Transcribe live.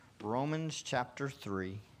Romans chapter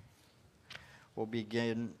 3. We'll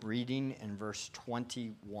begin reading in verse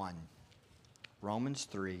 21. Romans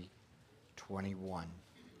 3, 21.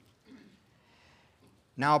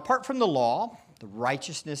 Now, apart from the law, the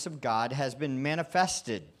righteousness of God has been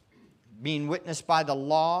manifested, being witnessed by the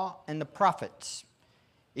law and the prophets,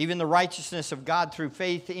 even the righteousness of God through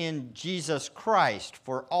faith in Jesus Christ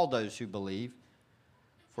for all those who believe.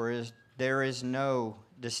 For there is no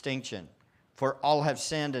distinction. For all have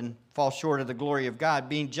sinned and fall short of the glory of God,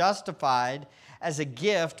 being justified as a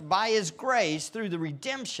gift by His grace through the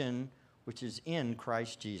redemption which is in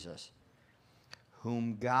Christ Jesus,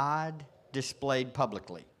 whom God displayed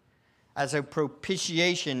publicly as a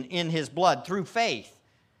propitiation in His blood through faith.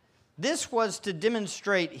 This was to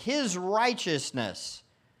demonstrate His righteousness,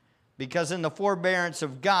 because in the forbearance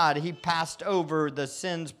of God He passed over the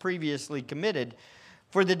sins previously committed,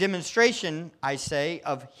 for the demonstration, I say,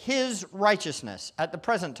 of His righteousness at the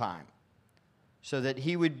present time, so that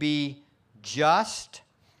He would be just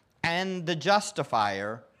and the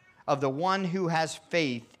justifier of the one who has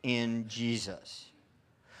faith in Jesus.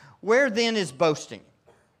 Where then is boasting?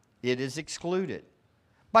 It is excluded.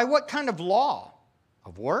 By what kind of law?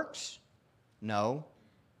 Of works? No,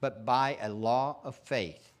 but by a law of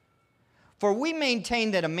faith. For we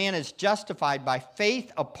maintain that a man is justified by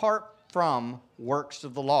faith apart from works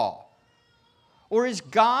of the law. Or is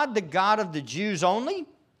God the God of the Jews only?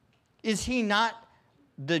 Is He not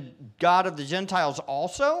the God of the Gentiles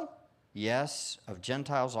also? Yes, of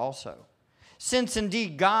Gentiles also. Since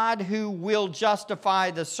indeed God, who will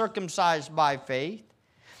justify the circumcised by faith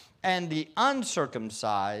and the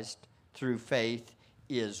uncircumcised through faith,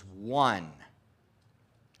 is one.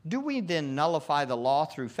 Do we then nullify the law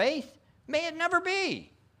through faith? May it never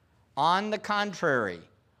be. On the contrary,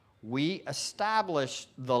 we establish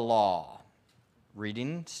the law.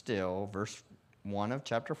 Reading still, verse 1 of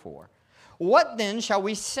chapter 4. What then shall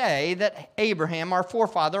we say that Abraham, our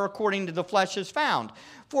forefather, according to the flesh has found?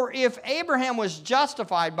 For if Abraham was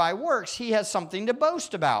justified by works, he has something to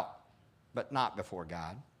boast about, but not before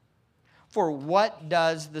God. For what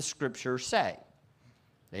does the Scripture say?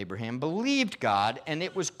 Abraham believed God, and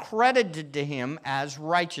it was credited to him as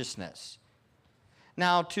righteousness.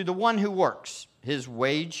 Now, to the one who works, his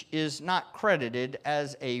wage is not credited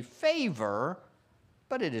as a favor,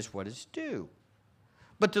 but it is what is due.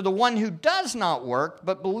 But to the one who does not work,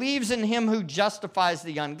 but believes in Him who justifies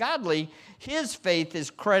the ungodly, his faith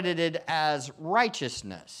is credited as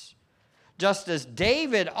righteousness. Just as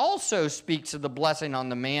David also speaks of the blessing on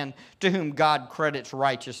the man to whom God credits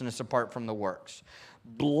righteousness apart from the works.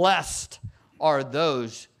 Blessed are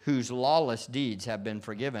those whose lawless deeds have been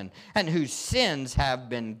forgiven and whose sins have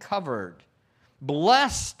been covered.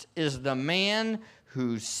 Blessed is the man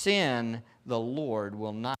whose sin the Lord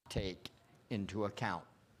will not take into account.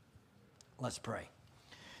 Let's pray.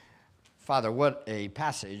 Father, what a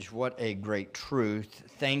passage, what a great truth.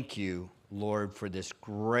 Thank you, Lord, for this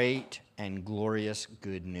great and glorious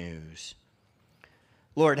good news.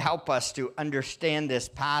 Lord, help us to understand this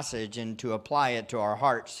passage and to apply it to our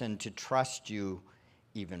hearts and to trust you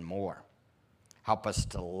even more. Help us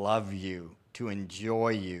to love you, to enjoy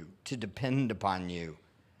you, to depend upon you,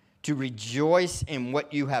 to rejoice in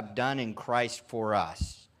what you have done in Christ for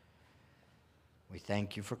us. We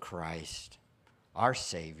thank you for Christ, our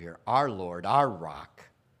Savior, our Lord, our rock,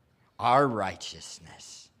 our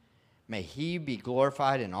righteousness. May He be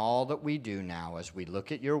glorified in all that we do now as we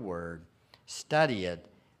look at your word, study it,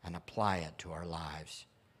 and apply it to our lives.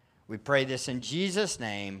 We pray this in Jesus'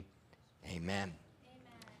 name. Amen.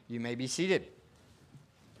 You may be seated.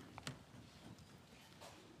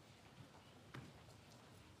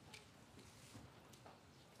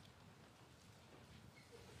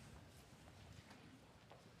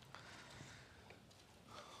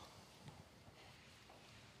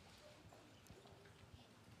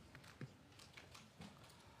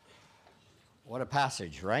 What a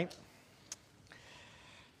passage, right?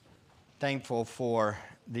 Thankful for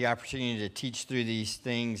the opportunity to teach through these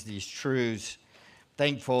things, these truths.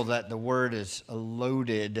 Thankful that the Word is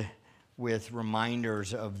loaded with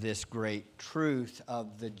reminders of this great truth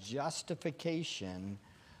of the justification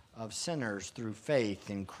of sinners through faith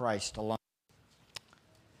in Christ alone.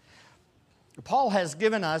 Paul has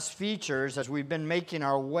given us features as we've been making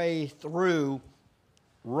our way through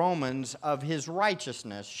Romans of his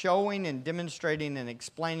righteousness, showing and demonstrating and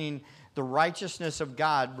explaining the righteousness of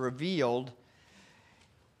God revealed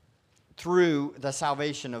through the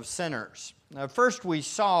salvation of sinners. Now, first we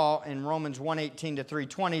saw in Romans 1:18 to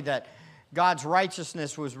 3:20 that God's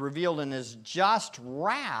righteousness was revealed in his just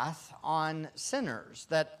wrath on sinners,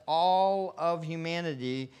 that all of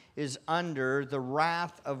humanity is under the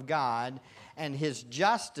wrath of God, and his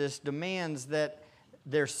justice demands that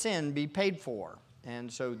their sin be paid for.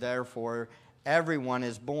 And so therefore, everyone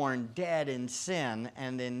is born dead in sin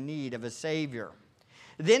and in need of a Savior.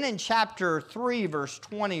 Then in chapter 3, verse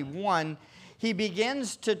 21, he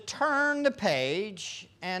begins to turn the page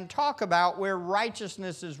and talk about where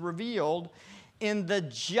righteousness is revealed in the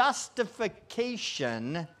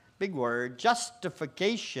justification, big word,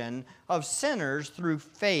 justification of sinners through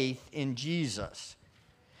faith in Jesus.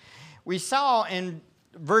 We saw in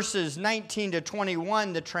verses 19 to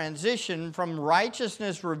 21 the transition from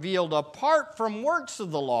righteousness revealed apart from works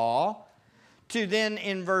of the law to then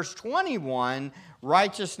in verse 21,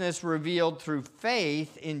 righteousness revealed through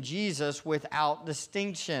faith in Jesus without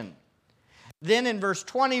distinction. Then in verse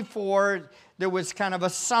 24, there was kind of a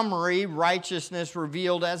summary, righteousness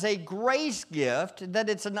revealed as a grace gift, that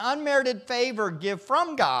it's an unmerited favor gift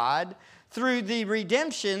from God through the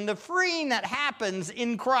redemption, the freeing that happens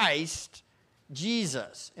in Christ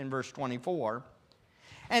Jesus in verse 24.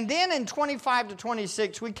 And then in 25 to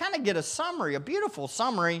 26, we kind of get a summary, a beautiful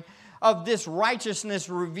summary of this righteousness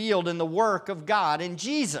revealed in the work of God in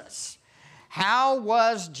Jesus. How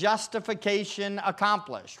was justification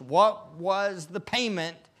accomplished? What was the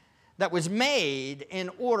payment that was made in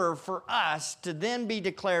order for us to then be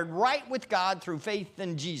declared right with God through faith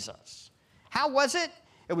in Jesus? How was it?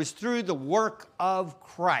 It was through the work of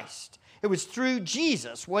Christ. It was through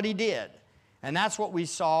Jesus, what he did. And that's what we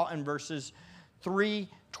saw in verses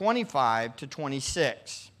 3:25 to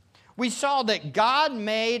 26. We saw that God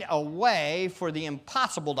made a way for the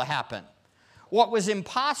impossible to happen. What was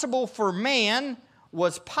impossible for man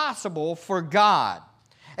was possible for God.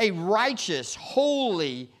 A righteous,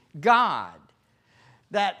 holy God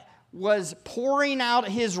that was pouring out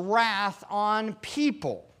his wrath on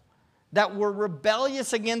people that were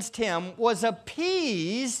rebellious against him was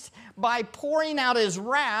appeased by pouring out his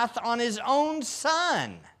wrath on his own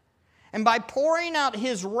Son. And by pouring out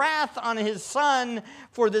his wrath on his Son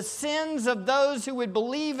for the sins of those who would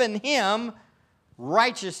believe in him,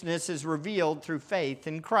 righteousness is revealed through faith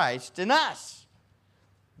in Christ in us.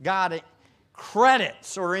 God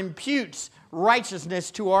credits or imputes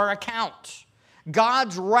righteousness to our account.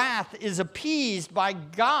 God's wrath is appeased by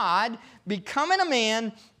God becoming a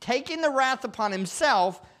man, taking the wrath upon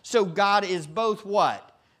himself, so God is both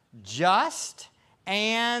what? Just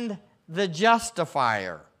and the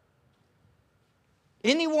justifier.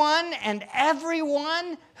 Anyone and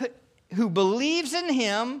everyone who believes in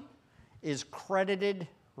him is credited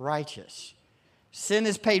righteous. Sin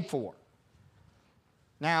is paid for.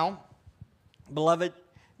 Now, beloved,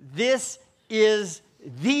 this is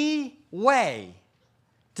the way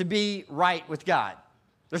to be right with God.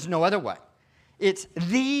 There's no other way. It's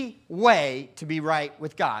the way to be right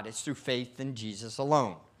with God. It's through faith in Jesus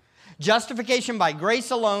alone. Justification by grace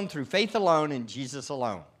alone, through faith alone, in Jesus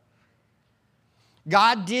alone.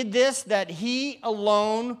 God did this that he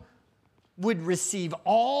alone would receive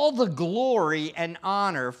all the glory and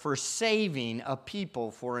honor for saving a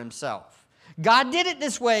people for himself. God did it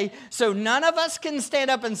this way so none of us can stand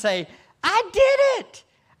up and say, I did it.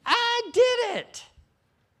 I did it.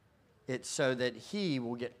 It's so that he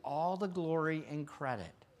will get all the glory and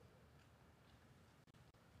credit.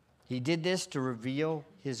 He did this to reveal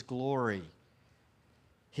his glory,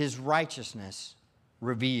 his righteousness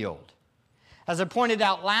revealed. As I pointed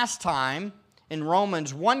out last time in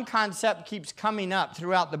Romans, one concept keeps coming up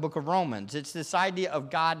throughout the book of Romans. It's this idea of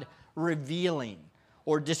God revealing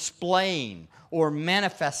or displaying or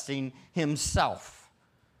manifesting himself.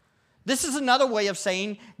 This is another way of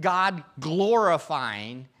saying God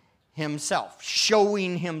glorifying himself,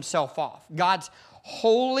 showing himself off. God's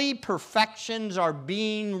holy perfections are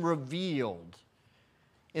being revealed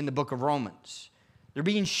in the book of Romans. They're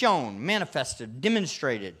being shown, manifested,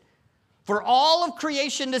 demonstrated for all of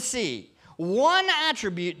creation to see. One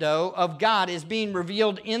attribute, though, of God is being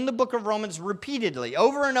revealed in the book of Romans repeatedly,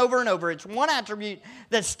 over and over and over. It's one attribute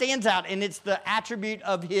that stands out, and it's the attribute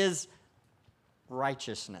of his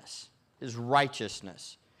righteousness. His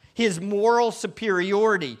righteousness. His moral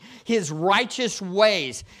superiority. His righteous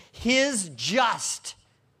ways. His just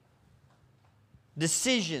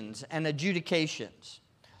decisions and adjudications.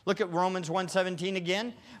 Look at Romans 1:17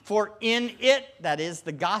 again. For in it, that is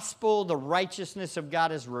the gospel, the righteousness of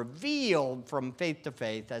God is revealed from faith to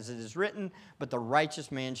faith, as it is written, but the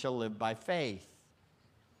righteous man shall live by faith.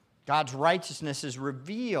 God's righteousness is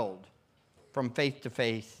revealed from faith to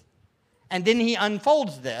faith. And then he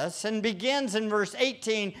unfolds this and begins in verse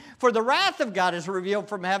 18, "For the wrath of God is revealed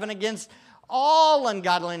from heaven against all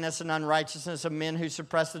ungodliness and unrighteousness of men who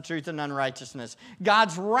suppress the truth and unrighteousness."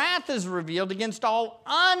 God's wrath is revealed against all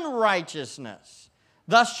unrighteousness,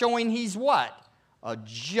 thus showing he's what? A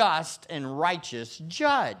just and righteous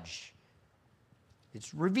judge.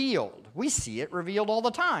 It's revealed. We see it revealed all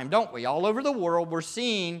the time, don't we? All over the world, we're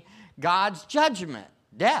seeing God's judgment,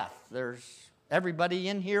 death. Everybody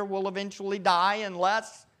in here will eventually die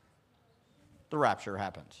unless the rapture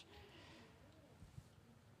happens.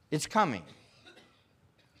 It's coming.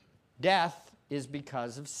 Death is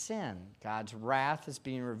because of sin. God's wrath is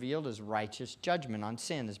being revealed as righteous judgment on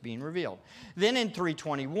sin is being revealed. Then in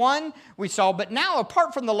 3:21, we saw, "But now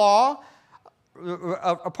apart from the law,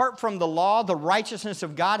 the righteousness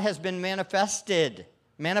of God has been manifested,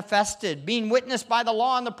 being witnessed by the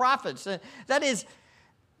law and the prophets." That is,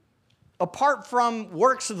 apart from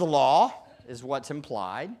works of the law, is what's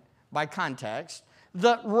implied by context,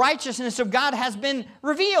 the righteousness of God has been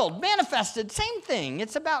revealed, manifested, same thing.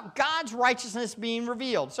 It's about God's righteousness being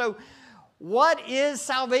revealed. So what is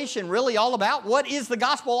salvation really all about? What is the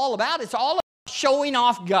gospel all about? It's all about showing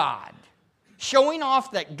off God, showing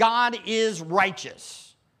off that God is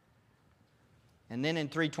righteous. And then in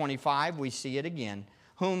 3:25, we see it again,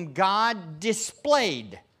 "Whom God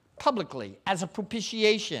displayed publicly as a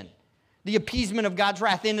propitiation, the appeasement of God's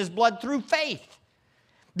wrath in his blood through faith."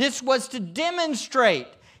 This was to demonstrate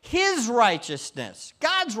his righteousness,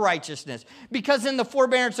 God's righteousness, because in the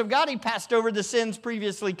forbearance of God, he passed over the sins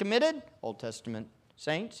previously committed, Old Testament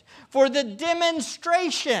saints, for the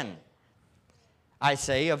demonstration, I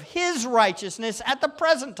say, of his righteousness at the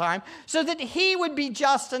present time, so that he would be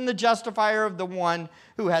just and the justifier of the one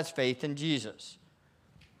who has faith in Jesus.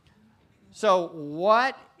 So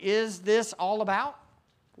what is this all about?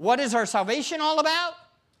 What is our salvation all about?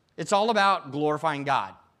 It's all about glorifying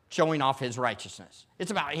God, showing off his righteousness.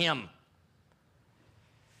 It's about him.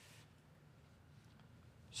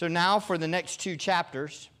 So now for the next 2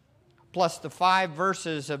 chapters, plus the 5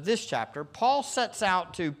 verses of this chapter, Paul sets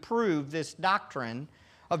out to prove this doctrine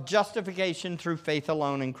of justification through faith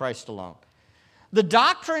alone in Christ alone. The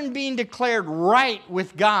doctrine being declared right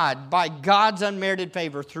with God by God's unmerited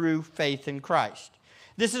favor through faith in Christ.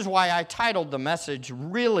 This is why I titled the message,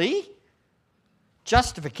 "Really?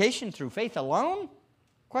 Justification through faith alone?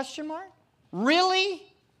 Question mark.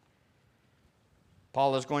 Really?"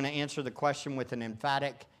 Paul is going to answer the question with an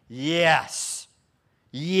emphatic yes.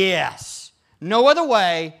 Yes. No other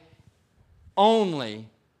way, only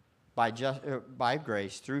by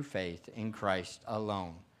grace through faith in Christ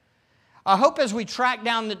alone. I hope as we track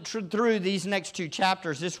down through these next 2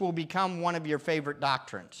 chapters, this will become one of your favorite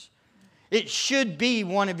doctrines. It should be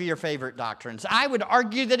one of your favorite doctrines. I would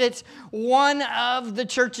argue that it's one of the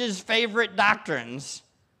church's favorite doctrines,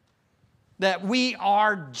 that we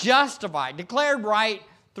are justified, declared right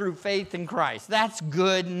through faith in Christ. That's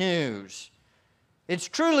good news. It's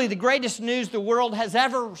truly the greatest news the world has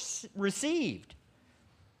ever received.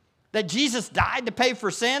 That Jesus died to pay for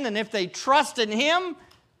sin, and if they trust in him,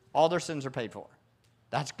 all their sins are paid for.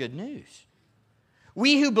 That's good news.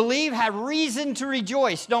 We who believe have reason to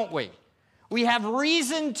rejoice, don't we? We have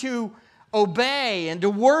reason to obey and to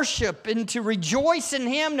worship and to rejoice in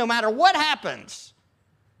him no matter what happens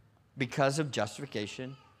because of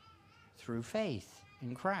justification through faith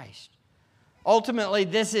in Christ. Ultimately,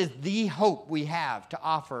 this is the hope we have to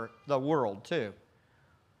offer the world too.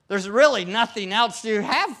 There's really nothing else to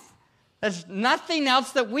have. There's nothing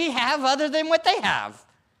else that we have other than what they have.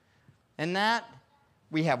 And that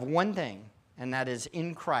we have one thing, and that is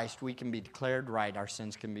in Christ we can be declared right. Our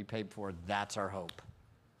sins can be paid for. That's our hope.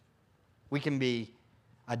 We can be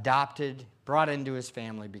adopted, brought into his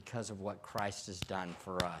family because of what Christ has done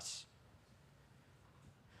for us.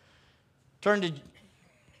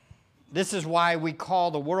 This is why we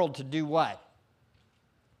call the world to do what?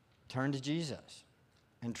 Turn to Jesus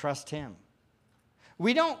and trust him.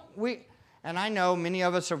 And I know many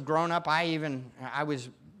of us have grown up. I was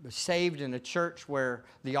saved in a church where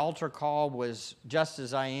the altar call was just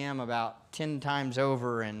as I am about 10 times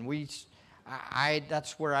over, and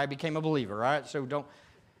that's where I became a believer, right? So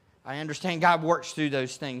I understand God works through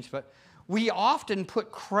those things, but we often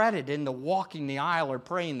put credit in the walking the aisle or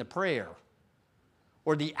praying the prayer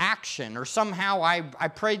or the action, or somehow I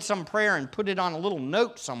prayed some prayer and put it on a little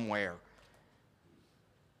note somewhere.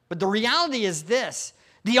 But the reality is this: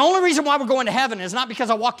 the only reason why we're going to heaven is not because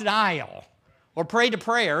I walked an aisle or prayed a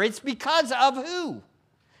prayer. It's because of who?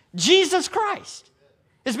 Jesus Christ.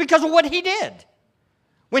 It's because of what he did.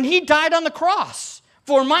 When he died on the cross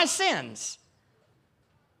for my sins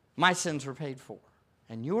were paid for.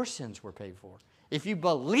 and your sins were paid for. If you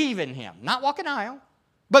believe in him, not walk an aisle,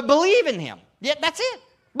 but believe in him. Yeah, that's it.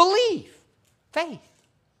 Believe. Faith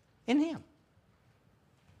in him.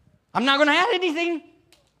 I'm not going to add anything.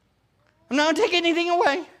 I'm not going to take anything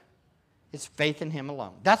away. It's faith in him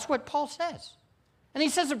alone. That's what Paul says. And he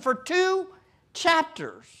says it for 2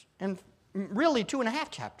 chapters, and really 2.5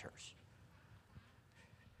 chapters.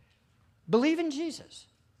 Believe in Jesus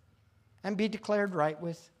and be declared right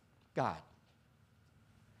with God.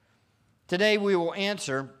 Today we will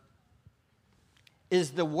answer,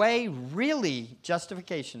 is the way really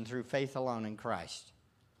justification through faith alone in Christ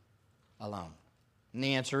alone? And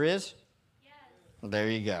the answer is? Yes. Well, there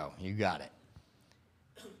you go. You got it.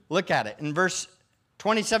 Look at it. In verse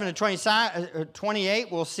 27 to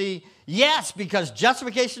 28, we'll see, yes, because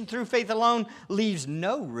justification through faith alone leaves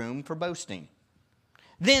no room for boasting.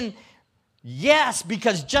 Then, yes,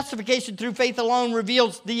 because justification through faith alone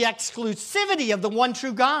reveals the exclusivity of the one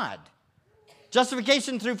true God.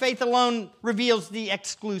 Justification through faith alone reveals the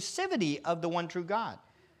exclusivity of the one true God.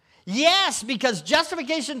 Yes, because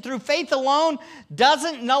justification through faith alone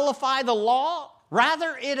doesn't nullify the law,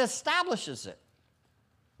 rather it establishes it.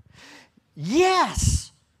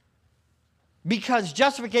 Yes, because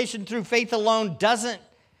justification through faith alone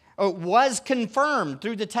was confirmed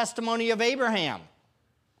through the testimony of Abraham.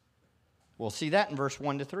 We'll see that in verse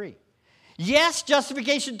 1 to 3. Yes,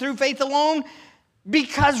 justification through faith alone,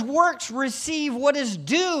 because works receive what is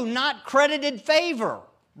due, not credited favor.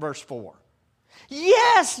 Verse 4.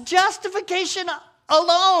 Yes, justification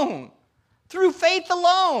alone, through faith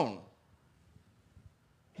alone.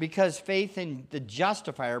 Because faith in the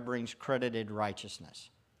justifier brings credited righteousness.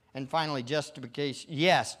 And finally, justification,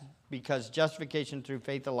 yes, because justification through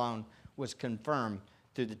faith alone was confirmed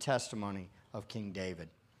through the testimony of King David.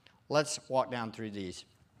 Let's walk down through these.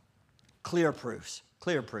 Clear proofs.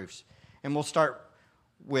 And we'll start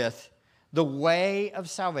with the way of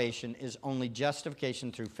salvation is only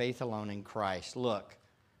justification through faith alone in Christ. Look,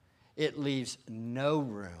 it leaves no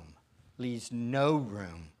room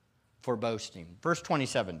for boasting. Verse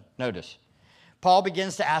 27, notice. Paul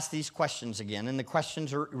begins to ask these questions again, and the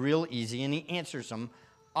questions are real easy, and he answers them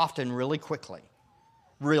often really quickly,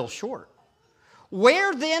 real short.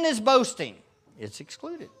 Where then is boasting? It's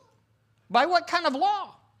excluded. By what kind of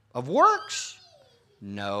law? Of works?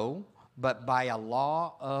 No, but by a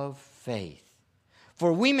law of faith.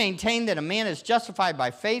 For we maintain that a man is justified by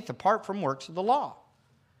faith apart from works of the law.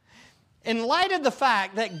 In light of the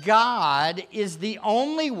fact that God is the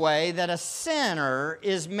only way that a sinner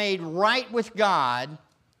is made right with God,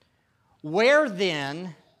 where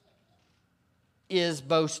then is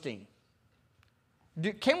boasting?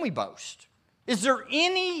 Can we boast? Is there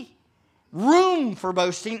any room for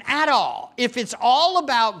boasting at all? If it's all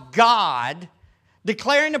about God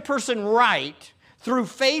declaring a person right through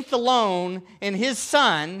faith alone in his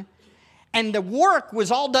Son, and the work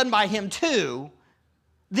was all done by him too,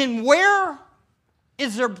 then where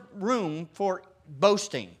is there room for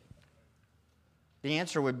boasting? The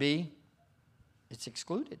answer would be, it's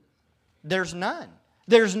excluded. There's none.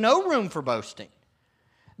 There's no room for boasting.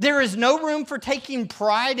 There is no room for taking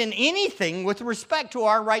pride in anything with respect to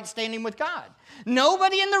our right standing with God.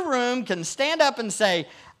 Nobody in the room can stand up and say,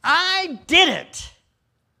 I did it.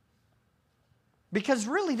 Because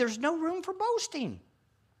really, there's no room for boasting.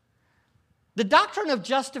 The doctrine of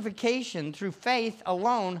justification through faith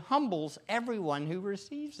alone humbles everyone who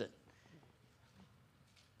receives it.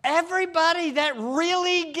 Everybody that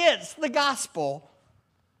really gets the gospel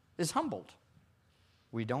is humbled.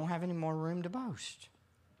 We don't have any more room to boast.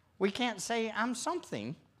 We can't say, I'm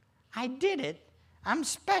something. I did it. I'm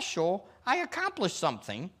special. I accomplished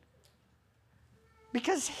something.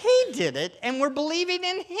 Because he did it, and we're believing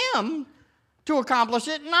in him to accomplish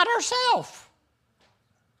it, not ourselves.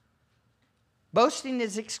 Boasting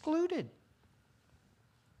is excluded.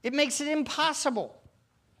 It makes it impossible.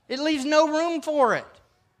 It leaves no room for it.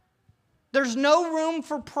 There's no room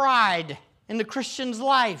for pride in the Christian's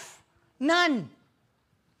life. None.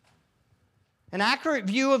 An accurate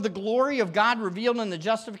view of the glory of God revealed in the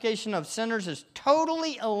justification of sinners is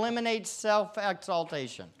totally eliminates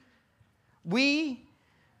self-exaltation. We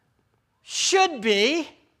should be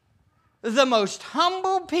the most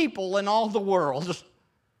humble people in all the world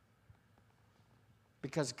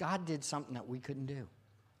because God did something that we couldn't do.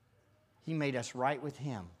 He made us right with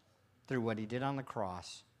him through what he did on the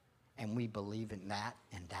cross, and we believe in that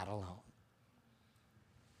and that alone.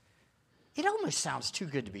 It almost sounds too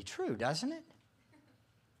good to be true, doesn't it?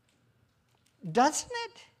 Doesn't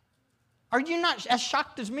it? Are you not as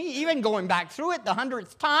shocked as me? Even going back through it the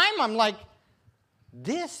 100th time, I'm like,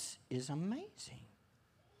 this is amazing.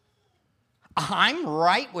 I'm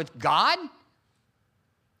right with God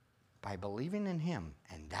by believing in him,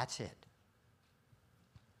 and that's it.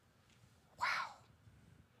 Wow.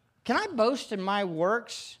 Can I boast in my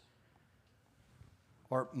works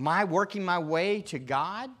or my working my way to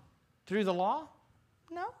God through the law?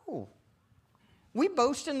 No. We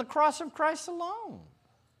boast in the cross of Christ alone.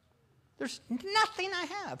 There's nothing I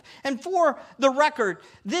have. And for the record,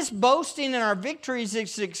 this boasting in our victories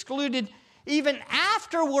is excluded even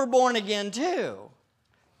after we're born again too.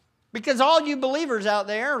 Because all you believers out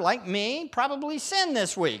there, like me, probably sinned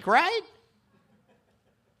this week, right?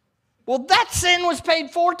 Well, that sin was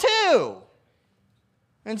paid for too.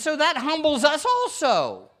 And so that humbles us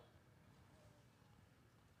also.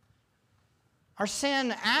 Our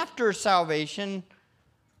sin after salvation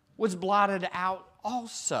was blotted out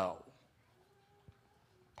also.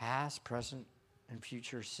 Past, present, and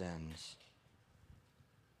future sins.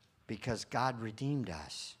 Because God redeemed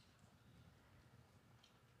us,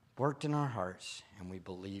 worked in our hearts, and we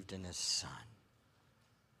believed in his Son.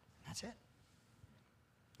 That's it.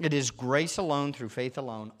 It is grace alone, through faith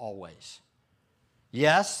alone, always.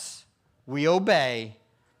 Yes, we obey,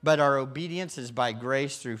 but our obedience is by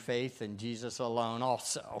grace through faith in Jesus alone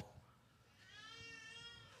also.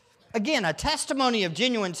 Again, a testimony of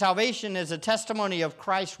genuine salvation is a testimony of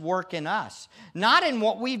Christ's work in us, not in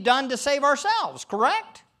what we've done to save ourselves,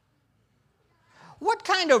 correct? What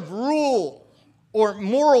kind of rule or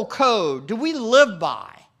moral code do we live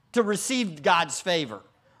by to receive God's favor?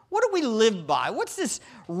 What do we live by? What's this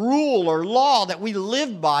rule or law that we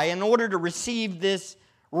live by in order to receive this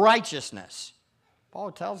righteousness?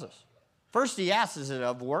 Paul tells us. First he asks, is it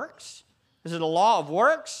of works? Is it a law of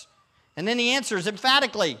works? And then he answers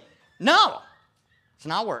emphatically, no, it's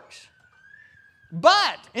not works.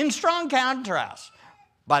 But, in strong contrast,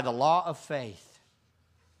 by the law of faith.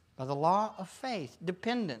 By the law of faith,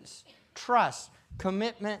 dependence, trust,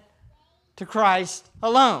 commitment to Christ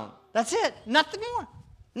alone. That's it. Nothing more.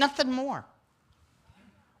 Nothing more.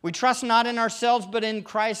 We trust not in ourselves, but in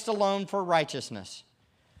Christ alone for righteousness.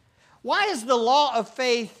 Why is the law of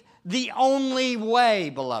faith the only way,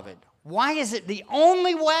 beloved? Why is it the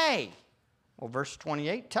only way? Well, verse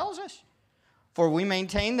 28 tells us, for we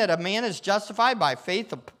maintain that a man is justified by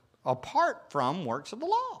faith apart from works of the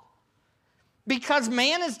law. Because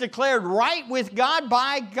man is declared right with God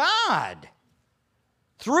by God.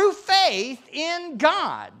 Through faith in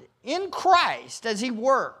God, in Christ, as he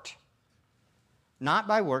worked. Not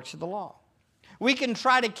by works of the law. We can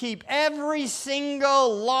try to keep every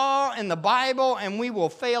single law in the Bible and we will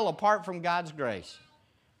fail apart from God's grace.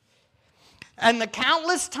 And the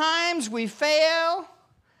countless times we fail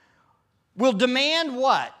will demand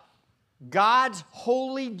what? God's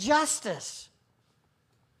holy justice.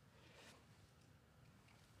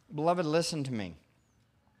 Beloved, listen to me.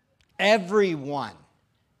 Everyone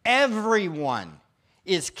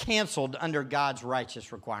is canceled under God's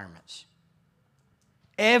righteous requirements.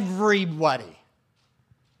 Everybody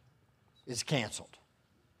is canceled.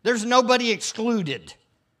 There's nobody excluded.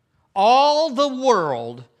 All the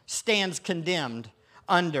world stands condemned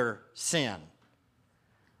under sin.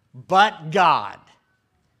 But God,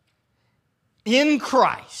 in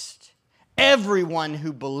Christ, everyone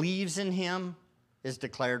who believes in him is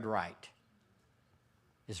declared right,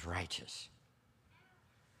 is righteous.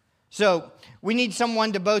 So we need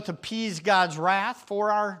someone to both appease God's wrath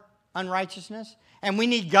for our unrighteousness, and we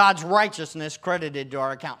need God's righteousness credited to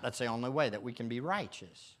our account. That's the only way that we can be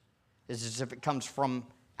righteous, is as if it comes from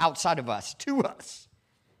outside of us to us.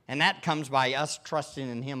 And that comes by us trusting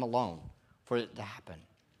in him alone for it to happen.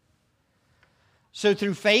 So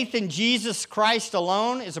through faith in Jesus Christ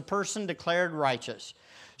alone is a person declared righteous.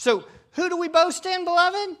 So who do we boast in,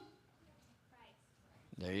 beloved?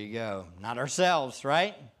 There you go. Not ourselves,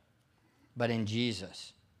 right? But in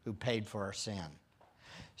Jesus, who paid for our sin.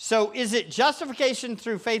 So is it justification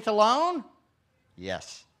through faith alone?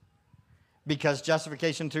 Yes. Because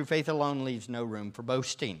justification through faith alone leaves no room for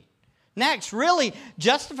boasting. Next, really,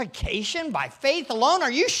 justification by faith alone?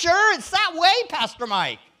 Are you sure it's that way, Pastor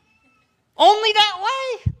Mike? Only that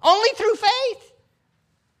way? Only through faith?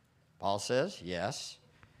 Paul says, yes.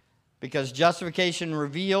 Because justification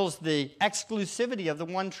reveals the exclusivity of the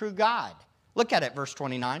one true God. Look at it, verse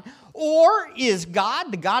 29. Or is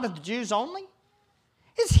God the God of the Jews only?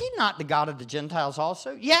 Is he not the God of the Gentiles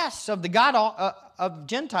also? Yes, of the God of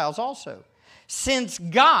Gentiles also. Since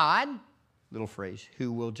God, little phrase,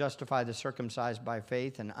 who will justify the circumcised by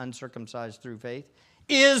faith and uncircumcised through faith,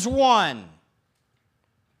 is one.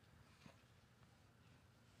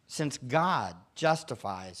 Since God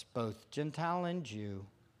justifies both Gentile and Jew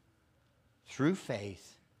through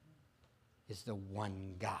faith, is the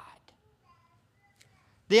one God.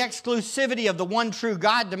 The exclusivity of the one true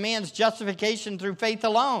God demands justification through faith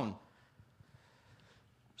alone.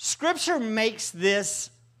 Scripture makes this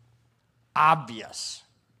obvious.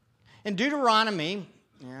 In Deuteronomy,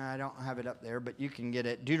 I don't have it up there, but you can get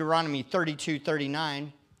it. Deuteronomy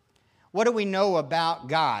 32:39. What do we know about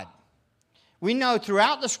God? We know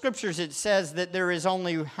throughout the Scriptures it says that there is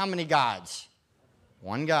only how many gods?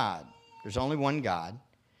 One God. There's only one God.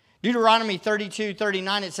 Deuteronomy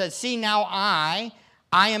 32:39, it says, "See now I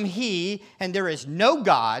am He, and there is no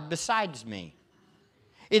God besides me.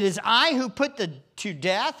 It is I who put to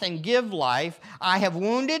death and give life. I have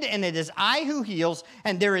wounded, and it is I who heals,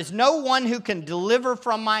 and there is no one who can deliver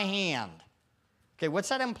from my hand." Okay, what's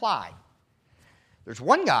that imply? There's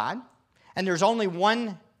one God, and there's only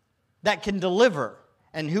one that can deliver.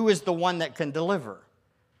 And who is the one that can deliver?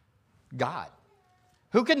 God.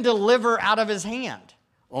 Who can deliver out of His hand?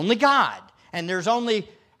 Only God. And there's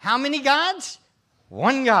only how many gods?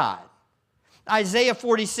 One God. Isaiah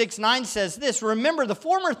 46:9 says this, "Remember the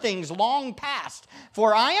former things long past,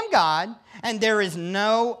 for I am God, and there is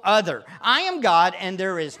no other. I am God, and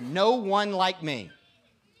there is no one like me."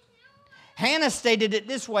 Hannah stated it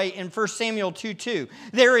this way in 1 Samuel 2:2,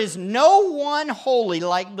 "There is no one holy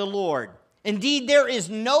like the Lord. Indeed, there is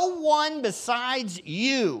no one besides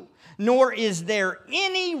you, nor is there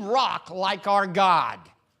any rock like our God."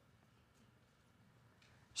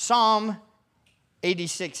 Psalm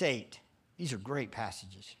 86:8. These are great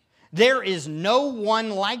passages. "There is no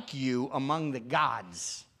one like you among the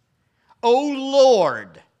gods, O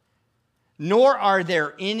Lord, nor are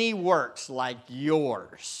there any works like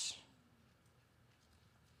yours."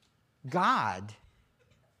 God,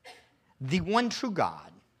 the one true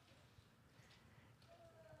God,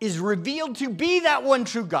 is revealed to be that one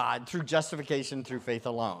true God through justification through faith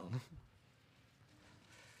alone.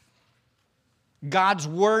 God's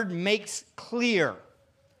word makes clear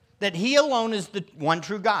that He alone is the one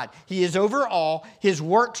true God. He is over all. His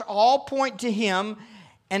works all point to Him,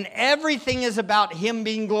 and everything is about Him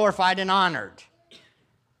being glorified and honored.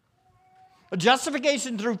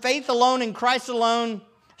 Justification through faith alone in Christ alone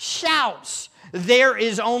shouts, there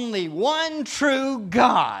is only one true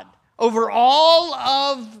God over all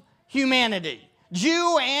of humanity.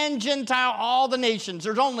 Jew and Gentile, all the nations.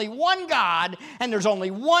 There's only one God, and there's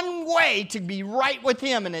only one way to be right with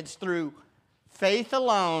Him, and it's through faith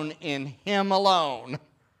alone in Him alone.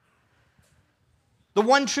 The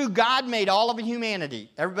one true God made all of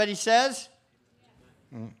humanity. Everybody says?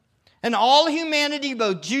 And all humanity,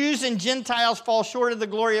 both Jews and Gentiles, fall short of the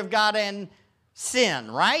glory of God and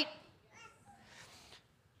sin, right?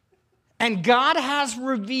 And God has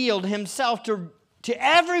revealed Himself to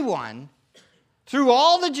everyone through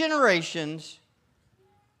all the generations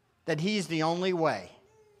that He's the only way.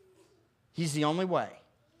 He's the only way.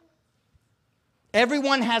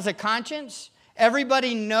 Everyone has a conscience.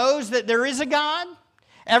 Everybody knows that there is a God.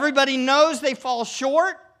 Everybody knows they fall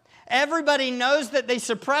short. Everybody knows that they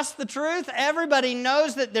suppress the truth. Everybody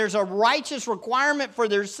knows that there's a righteous requirement for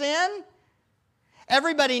their sin.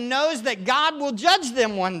 Everybody knows that God will judge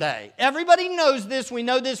them one day. Everybody knows this. We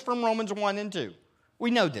know this from Romans 1 and 2.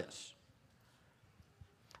 We know this.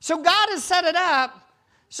 So God has set it up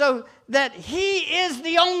so that He is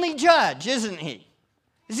the only judge, isn't He?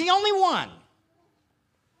 He's the only one.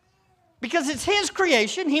 Because it's His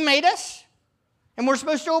creation. He made us. And we're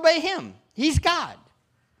supposed to obey Him. He's God.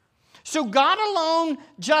 So God alone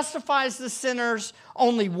justifies the sinners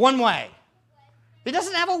only one way. He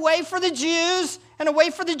doesn't have a way for the Jews and a way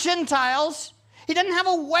for the Gentiles. He doesn't have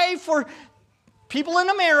a way for people in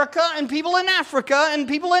America and people in Africa and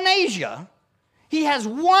people in Asia. He has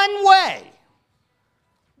one way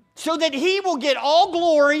so that He will get all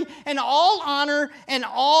glory and all honor and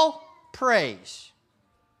all praise.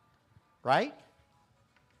 Right?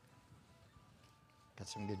 Got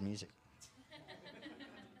some good music.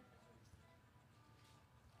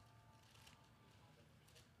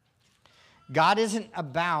 God isn't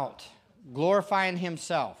about glorifying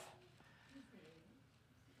Himself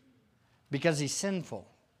because He's sinful.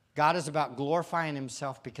 God is about glorifying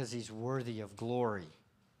Himself because He's worthy of glory.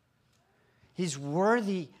 He's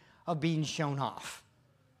worthy of being shown off.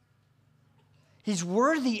 He's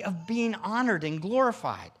worthy of being honored and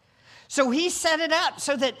glorified. So He set it up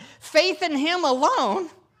so that faith in Him alone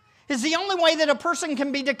is the only way that a person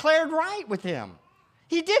can be declared right with Him.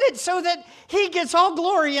 He did it so that He gets all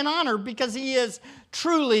glory and honor because He is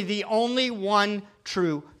truly the only one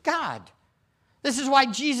true God. This is why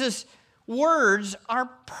Jesus' words are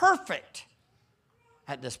perfect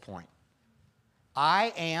at this point.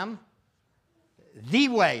 I am the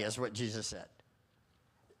way, is what Jesus said.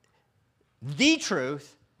 The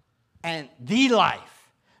truth and the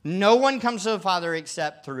life. No one comes to the Father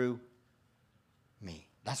except through me.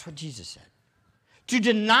 That's what Jesus said. To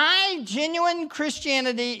deny genuine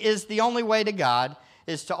Christianity is the only way to God,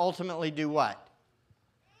 is to ultimately do what?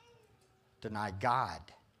 Deny God.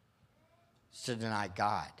 It's to deny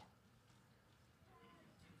God.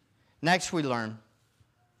 Next we learn,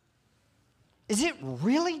 is it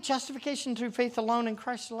really justification through faith alone in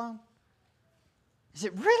Christ alone? Is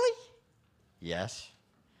it really? Yes.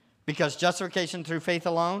 Because justification through faith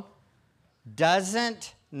alone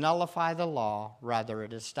doesn't nullify the law, rather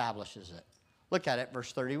it establishes it. Look at it,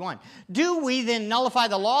 verse 31. Do we then nullify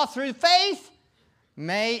the law through faith?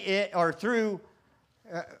 Do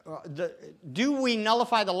we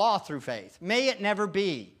nullify the law through faith? May it never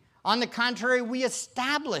be. On the contrary, we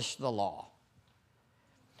establish the law.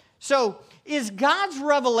 So, is God's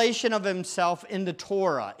revelation of himself in the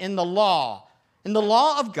Torah, in the law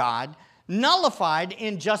of God, nullified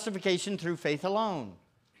in justification through faith alone?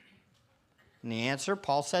 And the answer,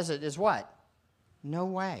 Paul says it, is what? No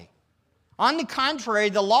way. On the contrary,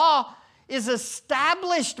 the law is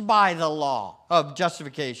established by the law of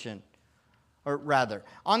justification. Or rather,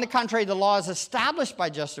 on the contrary, the law is established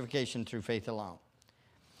by justification through faith alone.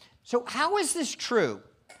 So how is this true?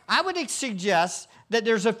 I would suggest that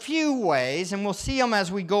there's a few ways, and we'll see them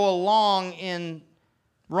as we go along in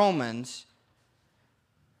Romans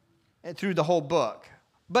through the whole book.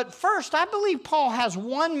 But first, I believe Paul has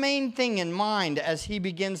one main thing in mind as he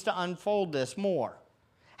begins to unfold this more.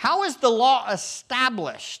 How is the law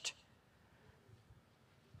established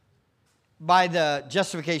by the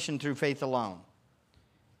justification through faith alone?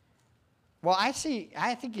 Well, I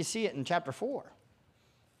think you see it in chapter 4.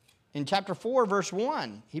 In chapter 4, verse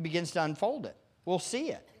 1, he begins to unfold it. We'll see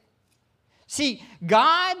it. See,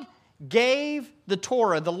 God gave the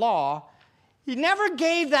Torah, the law. He never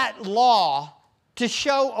gave that law to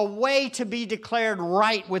show a way to be declared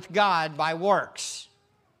right with God by works.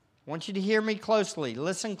 I want you to hear me closely.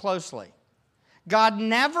 Listen closely. God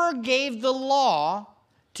never gave the law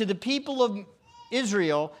to the people of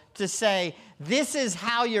Israel to say, this is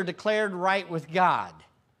how you're declared right with God.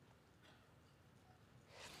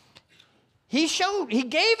 He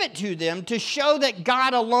gave it to them to show that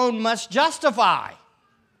God alone must justify,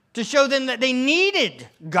 to show them that they needed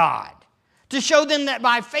God, to show them that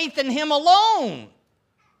by faith in him alone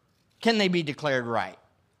can they be declared right.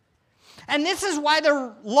 And this is why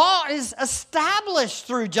the law is established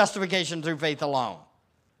through justification through faith alone.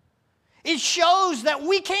 It shows that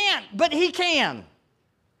we can't, but he can.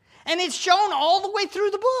 And it's shown all the way through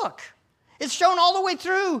the book. It's shown all the way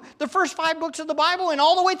through the first 5 books of the Bible and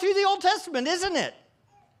all the way through the Old Testament, isn't it?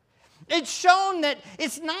 It's shown that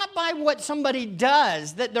it's not by what somebody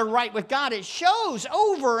does that they're right with God. It shows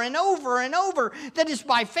over and over and over that it's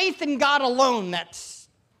by faith in God alone that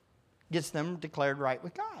gets them declared right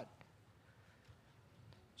with God.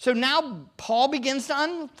 So now Paul begins to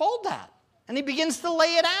unfold that. And he begins to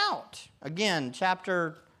lay it out. Again,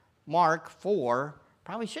 chapter Mark 4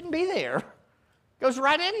 probably shouldn't be there. Goes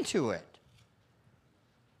right into it.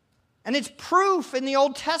 And it's proof in the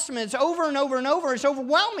Old Testament. It's over and over and over. It's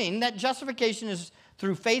overwhelming that justification is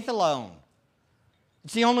through faith alone.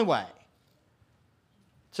 It's the only way.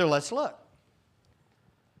 So let's look.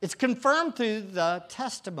 It's confirmed through the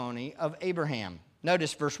testimony of Abraham.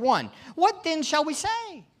 Notice verse 1. What then shall we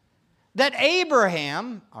say? That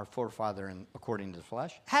Abraham, our forefather according to the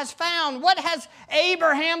flesh, has found. What has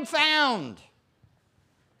Abraham found?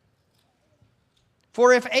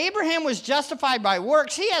 For if Abraham was justified by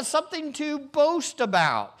works, he has something to boast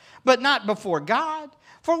about, but not before God.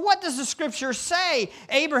 For what does the Scripture say?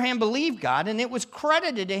 Abraham believed God, and it was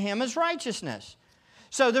credited to him as righteousness.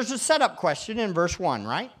 So there's a setup question in verse 1,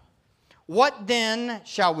 right? What then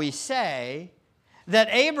shall we say that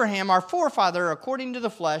Abraham, our forefather, according to the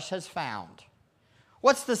flesh, has found?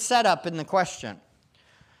 What's the setup in the question?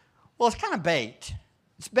 Well, it's kind of bait.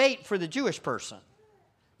 It's bait for the Jewish person.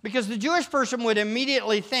 Because the Jewish person would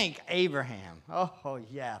immediately think, Abraham. Oh,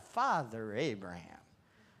 yeah, Father Abraham.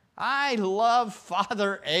 I love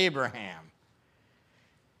Father Abraham.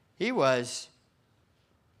 He was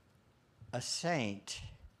a saint,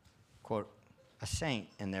 quote, a saint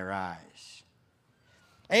in their eyes.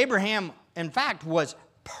 Abraham, in fact, was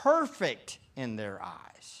perfect in their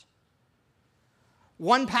eyes.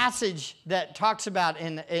 One passage that talks about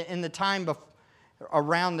in the time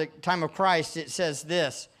around the time of Christ, it says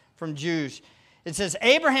this from Jews. It says,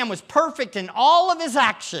 Abraham was perfect in all of his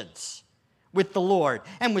actions with the Lord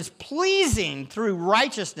and was pleasing through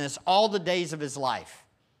righteousness all the days of his life.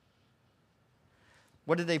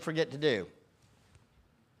 What did they forget to do?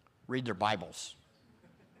 Read their Bibles.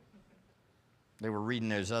 They were reading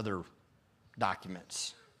those other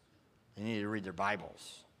documents. They needed to read their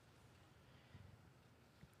Bibles.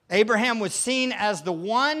 Abraham was seen as the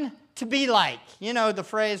one to be like. You know the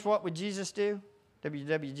phrase, what would Jesus do?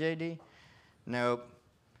 WWJD? Nope.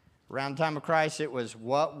 Around the time of Christ, it was,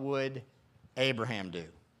 what would Abraham do?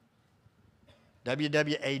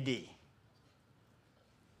 WWAD.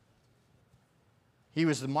 He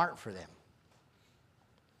was the mark for them.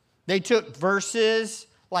 They took verses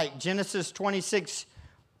like Genesis 26,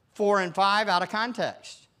 4 and 5 out of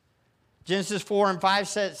context. Genesis 4 and 5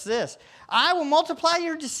 says this, I will multiply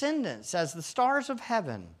your descendants as the stars of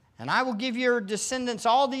heaven, and I will give your descendants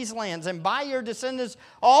all these lands, and by your descendants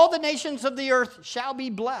all the nations of the earth shall be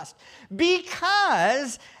blessed,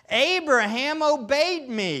 because Abraham obeyed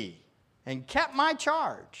me and kept my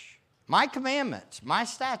charge, my commandments, my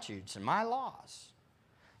statutes, and my laws.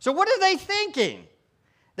 So what are they thinking?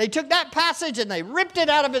 They took that passage and they ripped it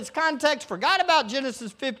out of its context, forgot about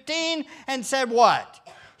Genesis 15, and said what?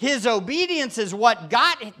 His obedience is what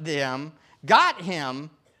got him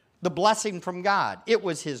the blessing from God. It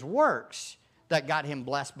was his works that got him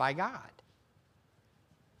blessed by God.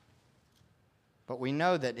 But we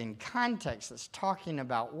know that in context, it's talking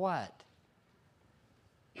about what?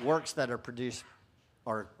 Works that are produced,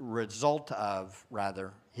 or result of,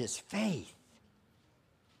 rather, his faith.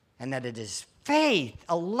 And that it is faith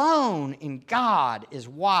alone in God is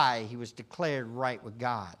why he was declared right with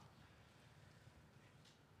God.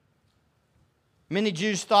 Many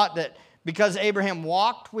Jews thought that because Abraham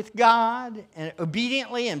walked with God and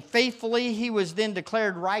obediently and faithfully, he was then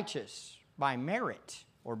declared righteous by merit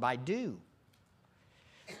or by due.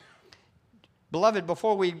 Beloved,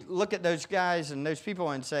 before we look at those guys and those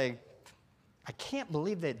people and say, I can't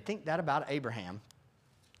believe they'd think that about Abraham,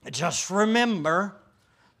 just remember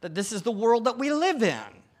that this is the world that we live in.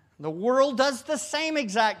 The world does the same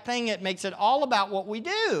exact thing. It makes it all about what we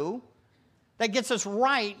do that gets us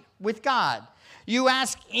right with God. You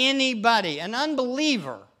ask anybody, an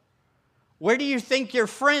unbeliever, where do you think your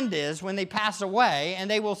friend is when they pass away? And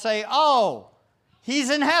they will say, oh, he's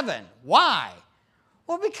in heaven. Why?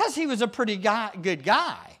 Well, because he was a pretty good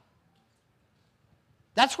guy.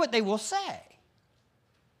 That's what they will say.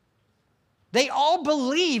 They all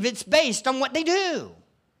believe it's based on what they do.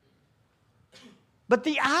 But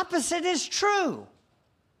the opposite is true.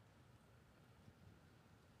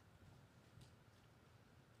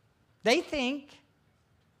 They think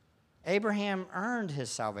Abraham earned his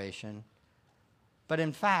salvation, but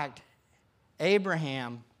in fact,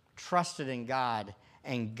 Abraham trusted in God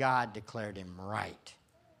and God declared him right.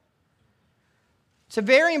 It's a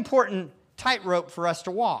very important tightrope for us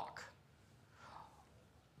to walk.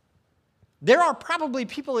 There are probably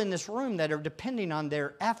people in this room that are depending on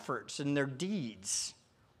their efforts and their deeds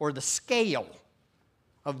or the scale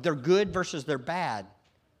of their good versus their bad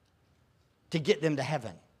to get them to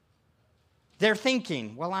heaven. They're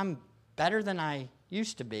thinking, well, I'm better than I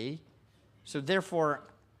used to be, so therefore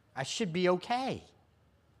I should be okay.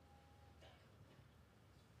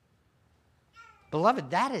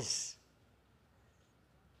 Beloved, that is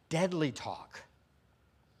deadly talk,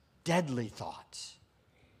 deadly thoughts.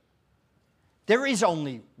 There is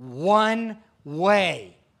only one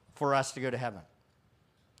way for us to go to heaven,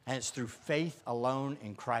 and it's through faith alone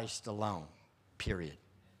in Christ alone, period.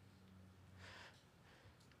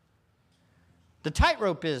 The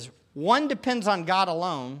tightrope is one depends on God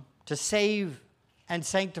alone to save and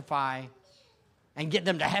sanctify and get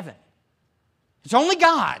them to heaven. It's only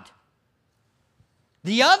God.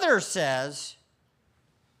 The other says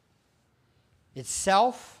it's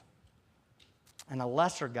self and a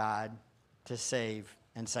lesser God to save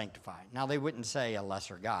and sanctify. Now, they wouldn't say a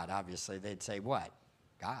lesser God, obviously. They'd say what?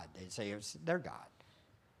 God. They'd say it's their God.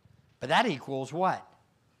 But that equals what?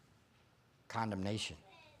 Condemnation.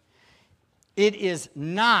 It is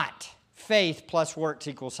not faith plus works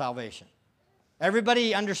equals salvation.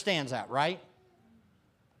 Everybody understands that, right?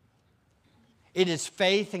 It is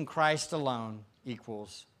faith in Christ alone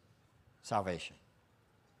equals salvation.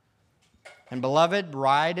 And beloved,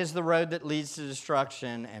 wide is the road that leads to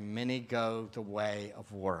destruction, and many go the way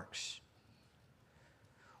of works.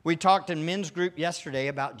 We talked in men's group yesterday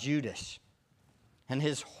about Judas and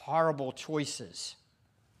his horrible choices.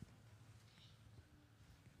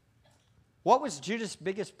 What was Judas'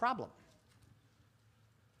 biggest problem?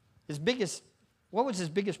 What was his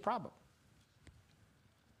biggest problem?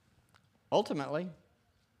 Ultimately,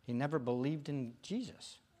 he never believed in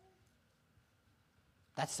Jesus.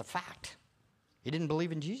 That's the fact. He didn't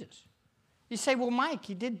believe in Jesus. You say, well, Mike,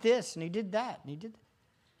 he did this and he did that and he did that.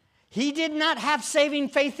 He did not have saving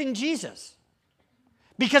faith in Jesus.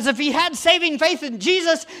 Because if he had saving faith in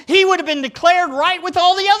Jesus, he would have been declared right with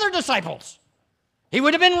all the other disciples. He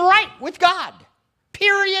would have been right with God.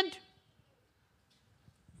 Period.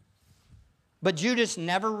 But Judas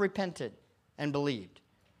never repented and believed.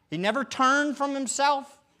 He never turned from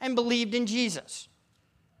himself and believed in Jesus.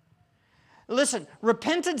 Listen,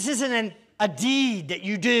 repentance isn't a deed that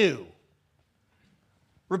you do.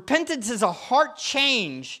 Repentance is a heart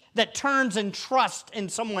change that turns in trust in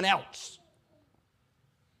someone else.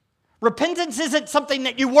 Repentance isn't something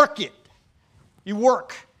that you work it. You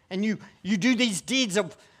work and you do these deeds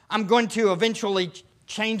of, I'm going to eventually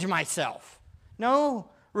change myself. No,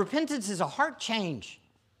 repentance is a heart change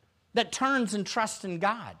that turns in trust in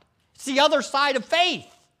God. It's the other side of faith.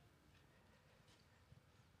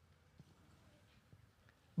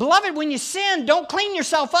 Beloved, when you sin, don't clean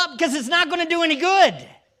yourself up because it's not going to do any good.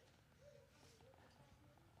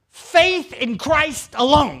 Faith in Christ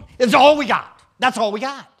alone is all we got. That's all we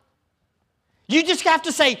got. You just have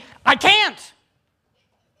to say, I can't.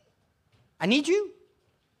 I need you.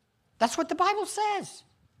 That's what the Bible says.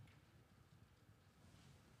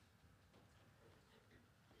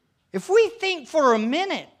 If we think for a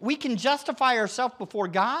minute we can justify ourselves before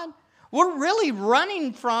God, we're really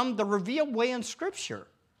running from the revealed way in Scripture.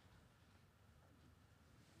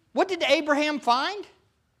 What did Abraham find?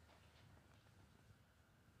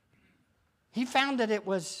 He found that it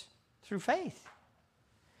was through faith.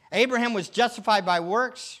 Abraham was justified by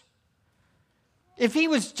works. If he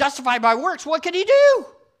was justified by works, what could he do?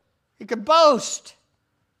 He could boast.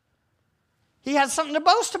 He has something to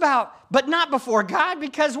boast about, but not before God,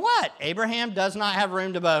 because what? Abraham does not have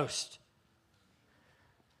room to boast.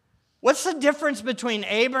 What's the difference between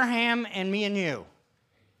Abraham and me and you?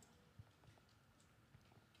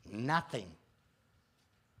 Nothing.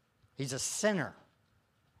 He's a sinner,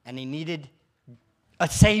 and he needed a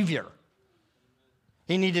Savior.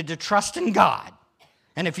 He needed to trust in God.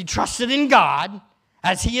 And if he trusted in God,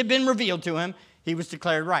 as he had been revealed to him, he was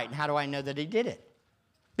declared right. And how do I know that he did it?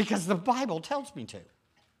 Because the Bible tells me to.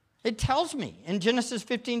 It tells me in Genesis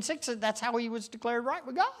 15:6 that that's how he was declared right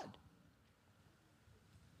with God.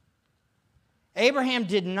 Abraham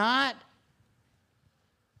did not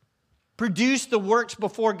produce the works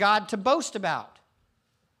before God to boast about.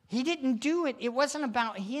 He didn't do it. It wasn't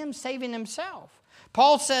about him saving himself.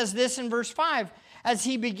 Paul says this in verse 5 as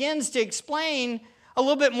he begins to explain a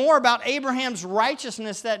little bit more about Abraham's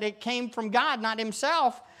righteousness, that it came from God, not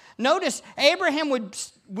himself. Notice Abraham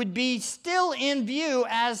would be still in view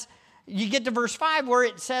as you get to verse 5 where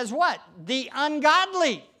it says what? The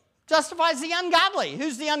ungodly. Justifies the ungodly.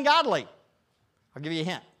 Who's the ungodly? I'll give you a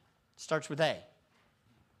hint. It starts with A.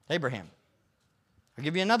 Abraham. I'll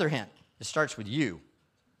give you another hint. It starts with you.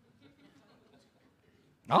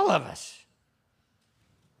 All of us.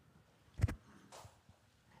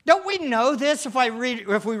 Don't we know this if we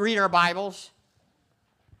read our Bibles?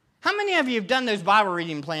 How many of you have done those Bible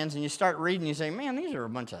reading plans and you start reading and you say, man, these are a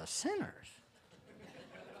bunch of sinners?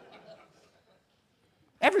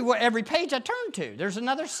 Every page I turn to, there's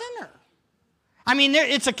another sinner. I mean,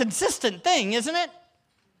 it's a consistent thing, isn't it?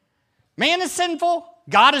 Man is sinful,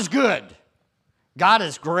 God is good. God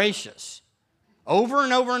is gracious. Over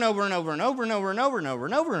and over and over and over and over and over and over and over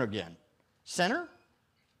and over again. Sinner,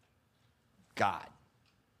 God.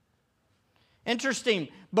 Interesting.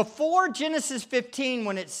 Before Genesis 15,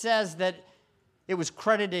 when it says that it was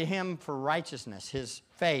credited to him for righteousness, his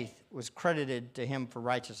faith was credited to him for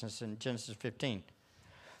righteousness in Genesis 15.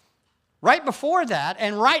 Right before that,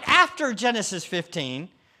 and right after Genesis 15,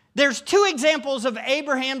 there's two examples of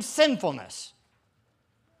Abraham's sinfulness.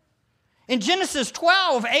 In Genesis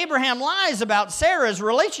 12, Abraham lies about Sarah's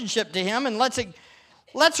relationship to him and lets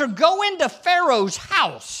her go into Pharaoh's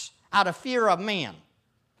house out of fear of man.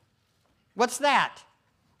 What's that?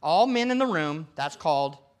 All men in the room, that's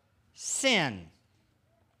called sin.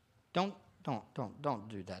 Don't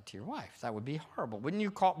do that to your wife. That would be horrible. Wouldn't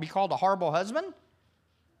you be called a horrible husband?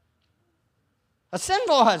 A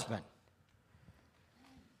sinful husband.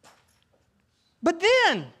 But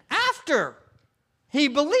then, after he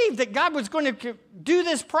believed that God was going to do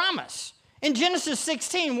this promise, in Genesis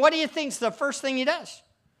 16, what do you think's the first thing he does?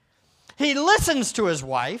 He listens to his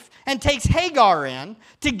wife and takes Hagar in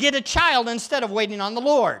to get a child instead of waiting on the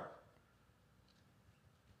Lord.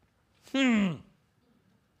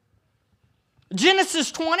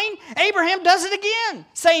 Genesis 20, Abraham does it again,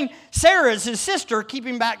 saying Sarah is his sister,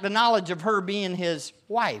 keeping back the knowledge of her being his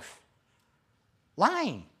wife.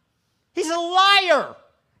 Lying. He's a liar.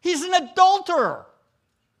 He's an adulterer.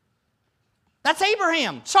 That's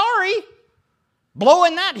Abraham. Sorry.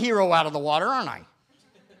 Blowing that hero out of the water, aren't I?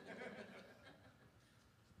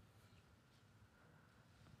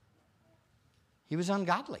 He was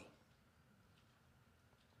ungodly.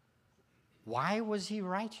 Why was he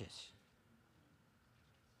righteous?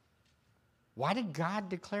 Why did God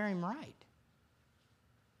declare him right?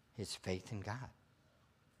 His faith in God.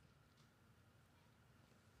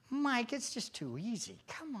 Mike, it's just too easy.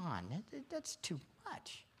 Come on, that's too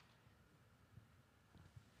much.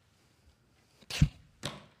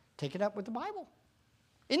 Take it up with the Bible.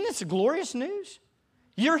 Isn't this glorious news?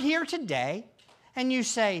 You're here today and you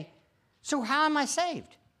say, so how am I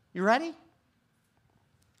saved? You ready?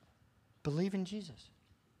 Believe in Jesus.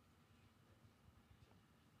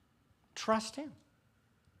 Trust him.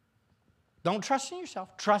 Don't trust in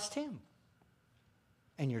yourself. Trust him.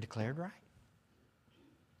 And you're declared right.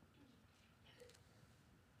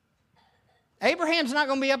 Abraham's not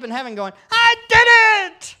going to be up in heaven going, I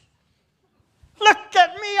did it! Look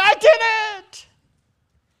at me, I did it!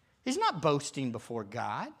 He's not boasting before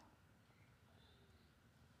God.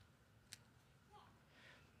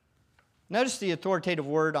 Notice the authoritative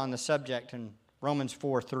word on the subject in Romans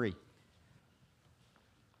 4:3.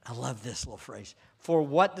 I love this little phrase. For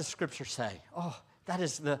what does Scripture say? Oh,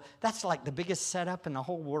 that's like the biggest setup in the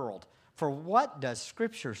whole world. For what does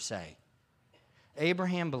Scripture say?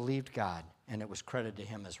 Abraham believed God, and it was credited to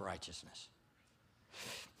him as righteousness.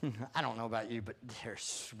 I don't know about you, but they're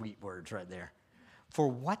sweet words right there. For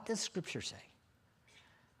what does Scripture say?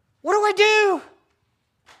 What do I do?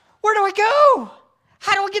 Where do I go?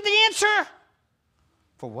 How do I get the answer?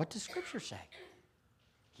 For what does Scripture say?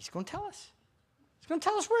 He's going to tell us. He's going to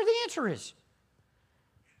tell us where the answer is.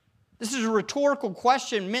 This is a rhetorical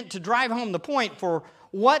question meant to drive home the point. For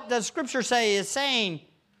what does Scripture say is saying,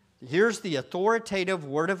 here's the authoritative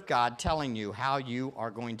Word of God telling you how you are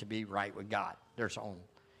going to be right with God.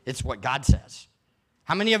 It's what God says.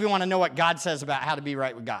 How many of you want to know what God says about how to be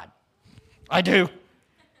right with God? I do.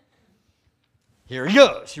 Here he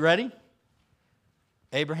goes. You ready?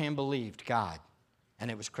 Abraham believed God, and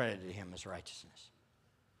it was credited to him as righteousness.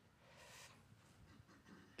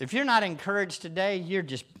 If you're not encouraged today, you're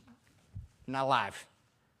just not alive.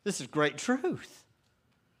 This is great truth.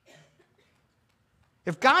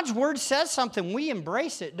 If God's Word says something, we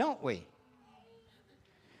embrace it, don't we?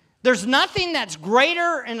 There's nothing that's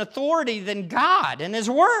greater in authority than God and His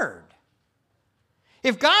Word.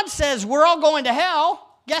 If God says we're all going to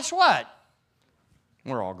hell, guess what?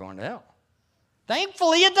 We're all going to hell.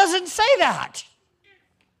 Thankfully, it doesn't say that.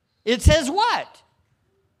 It says what?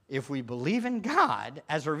 If we believe in God,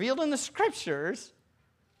 as revealed in the Scriptures,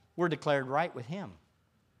 we're declared right with Him,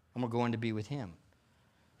 and we're going to be with Him.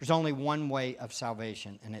 There's only one way of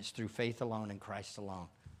salvation, and it's through faith alone in Christ alone,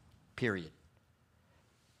 period.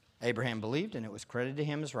 Abraham believed, and it was credited to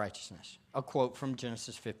him as righteousness. A quote from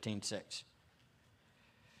Genesis 15:6.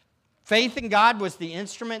 Faith in God was the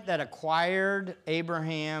instrument that acquired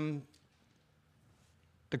Abraham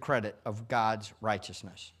the credit of God's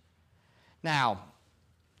righteousness. Now,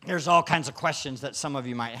 there's all kinds of questions that some of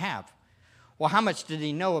you might have. Well, how much did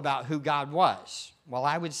he know about who God was? Well,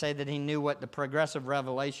 I would say that he knew what the progressive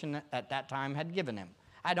revelation at that time had given him.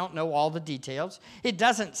 I don't know all the details. It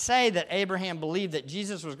doesn't say that Abraham believed that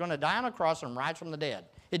Jesus was going to die on a cross and rise from the dead.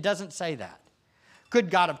 It doesn't say that.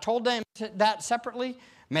 Could God have told them that separately?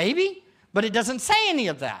 Maybe, but it doesn't say any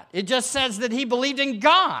of that. It just says that he believed in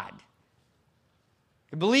God.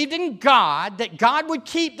 He believed in God, that God would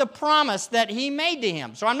keep the promise that He made to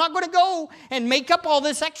him. So I'm not going to go and make up all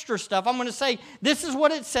this extra stuff. I'm going to say this is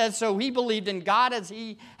what it says. So he believed in God as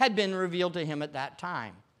He had been revealed to him at that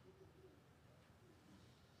time.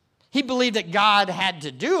 He believed that God had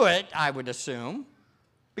to do it, I would assume,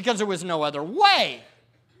 because there was no other way.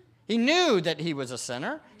 He knew that he was a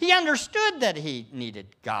sinner. He understood that he needed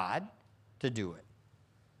God to do it.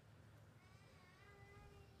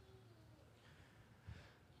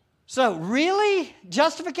 So, really?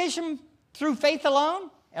 Justification through faith alone?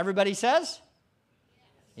 Everybody says?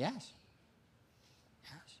 Yes.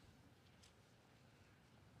 Yes.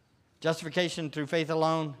 Justification through faith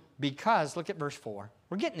alone because, look at verse 4.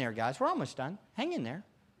 We're getting there, guys. We're almost done. Hang in there.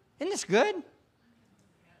 Isn't this good?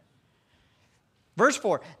 Verse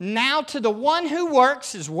 4. Now to the one who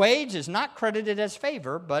works, his wage is not credited as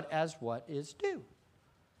favor, but as what is due.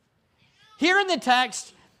 Here in the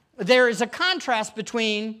text, there is a contrast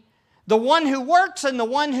between the one who works and the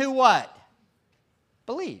one who what?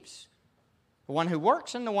 Believes. The one who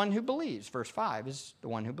works and the one who believes. Verse 5 is the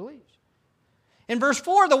one who believes. In verse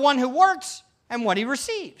 4, the one who works and what he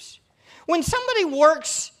receives. When somebody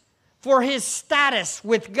works for his status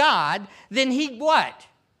with God, then he what?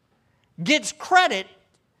 Gets credit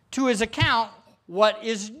to his account what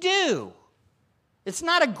is due. It's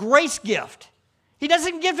not a grace gift. He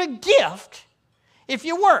doesn't give a gift if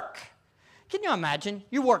you work. Can you imagine?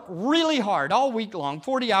 You work really hard all week long,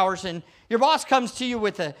 40 hours, and your boss comes to you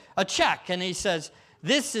with a check, and he says,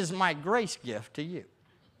 "This is my grace gift to you."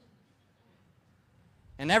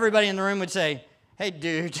 And everybody in the room would say, "Hey,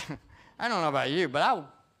 dude, I don't know about you, but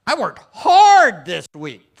I worked hard this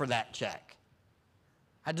week for that check.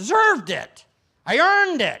 I deserved it. I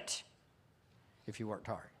earned it." If you worked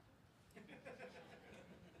hard.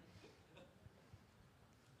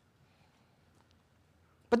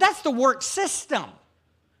 But that's the work system.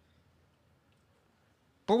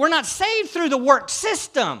 But we're not saved through the work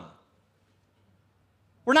system.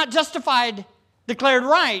 We're not justified, declared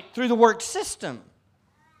right through the work system.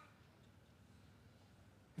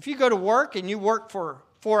 If you go to work and you work for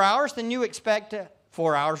 4 hours, then you expect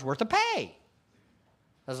 4 hours worth of pay.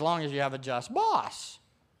 As long as you have a just boss,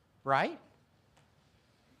 right?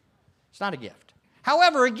 It's not a gift.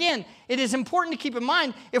 However, again, it is important to keep in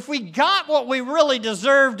mind, if we got what we really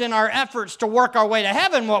deserved in our efforts to work our way to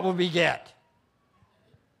heaven, what would we get?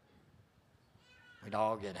 We'd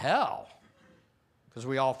all get hell. Because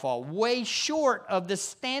we all fall way short of the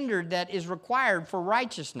standard that is required for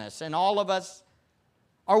righteousness. And all of us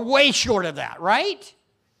are way short of that, right?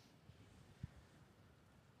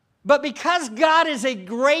 But because God is a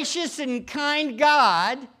gracious and kind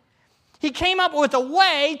God, He came up with a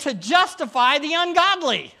way to justify the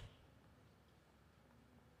ungodly,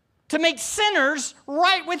 to make sinners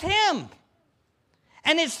right with Him.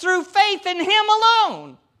 And it's through faith in Him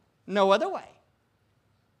alone, no other way,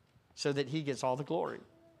 so that He gets all the glory.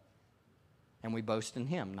 And we boast in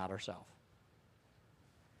Him, not ourselves.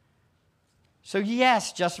 So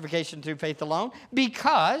yes, justification through faith alone,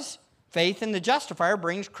 because faith in the justifier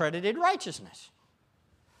brings credited righteousness.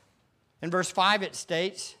 In verse 5 it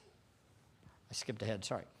states, I skipped ahead,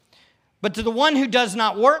 sorry. "But to the one who does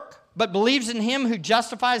not work, but believes in Him who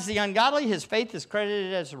justifies the ungodly, his faith is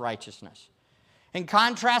credited as righteousness." In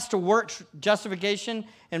contrast to works justification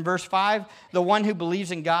in verse 5, the one who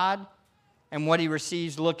believes in God and what he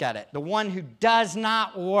receives, look at it. The one who does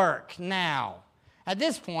not work. Now, at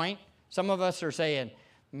this point, some of us are saying,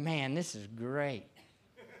 "Man, this is great.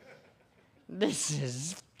 This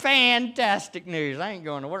is fantastic news. I ain't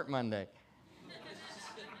going to work Monday.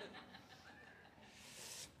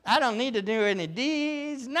 I don't need to do any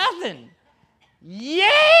deeds, nothing.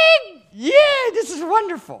 Yay! This is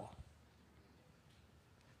wonderful."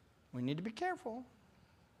 We need to be careful.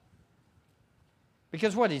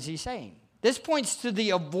 Because what is he saying? This points to the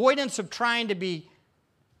avoidance of trying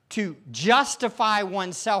to justify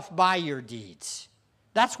oneself by your deeds.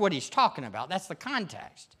 That's what he's talking about. That's the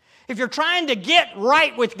context. If you're trying to get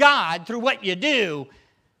right with God through what you do,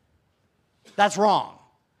 that's wrong.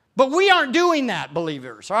 But we aren't doing that,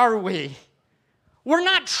 believers, are we? We're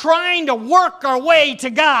not trying to work our way to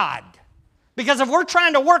God. Because if we're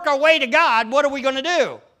trying to work our way to God, what are we going to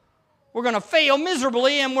do? We're going to fail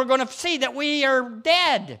miserably, and we're going to see that we are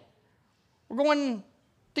dead. We're going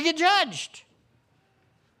to get judged.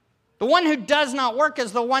 The one who does not work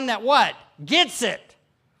is the one that what? Gets it.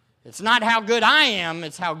 It's not how good I am,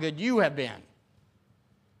 it's how good you have been.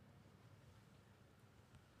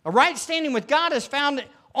 A right standing with God is found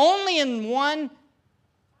only in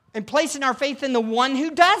placing our faith in the one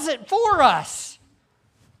who does it for us.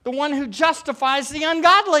 The one who justifies the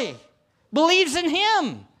ungodly. Believes in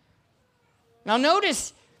Him. Now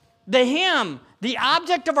notice the Him, the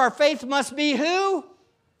object of our faith must be who?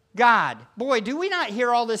 God. Boy, do we not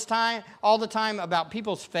hear all the time about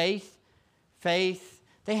people's faith? Faith.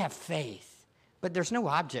 They have faith. But there's no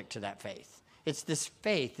object to that faith. It's this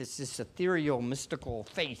faith. It's this ethereal, mystical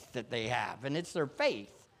faith that they have. And it's their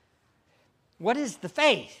faith. What is the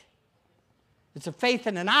faith? It's a faith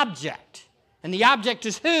in an object. And the object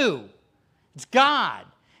is who? It's God.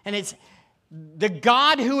 And it's the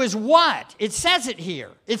God who is what? It says it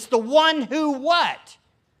here. It's the one who what?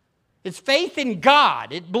 It's faith in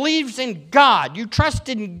God. It believes in God. You trust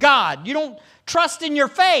in God. You don't trust in your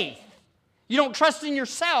faith. You don't trust in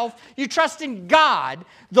yourself. You trust in God.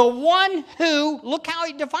 The one who, look how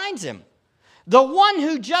he defines Him. The one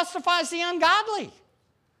who justifies the ungodly.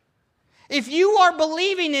 If you are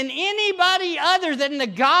believing in anybody other than the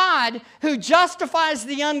God who justifies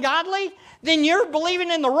the ungodly, then you're believing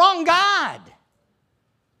in the wrong God.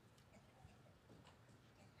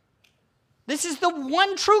 This is the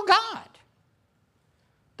one true God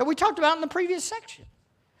that we talked about in the previous section.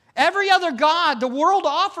 Every other God the world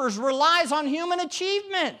offers relies on human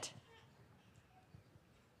achievement.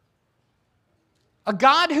 A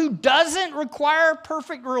God who doesn't require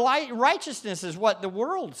perfect righteousness is what the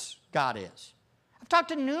world's God is. I've talked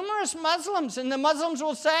to numerous Muslims, and the Muslims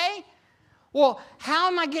will say, Well, how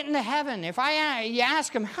am I getting to heaven? If you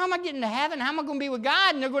ask them, how am I getting to heaven? How am I going to be with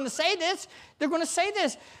God? And they're going to say this. They're going to say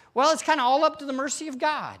this. Well, it's kind of all up to the mercy of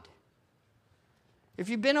God. If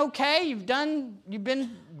you've been okay, you've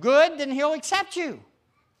been good, then He'll accept you.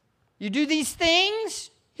 You do these things,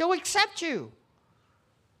 He'll accept you.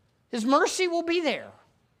 His mercy will be there.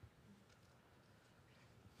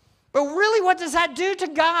 But really, what does that do to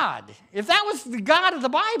God? If that was the God of the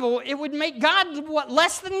Bible, it would make God what?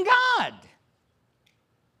 Less than God.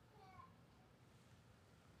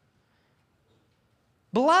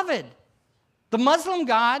 Beloved, the Muslim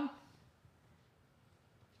God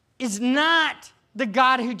is not the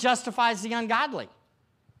God who justifies the ungodly.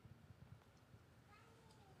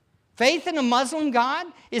 Faith in a Muslim God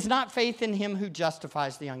is not faith in Him who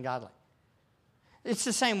justifies the ungodly. It's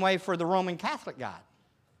the same way for the Roman Catholic God.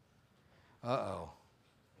 Uh-oh.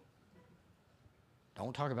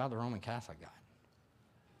 Don't talk about the Roman Catholic God.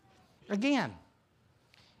 Again,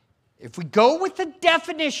 if we go with the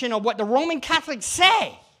definition of what the Roman Catholics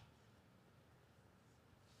say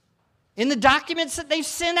in the documents that they've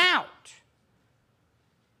sent out,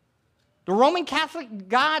 the Roman Catholic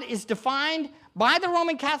God is defined by the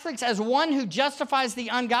Roman Catholics as one who justifies the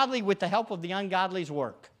ungodly with the help of the ungodly's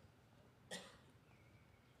work.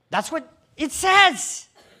 That's what it says.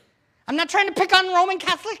 I'm not trying to pick on Roman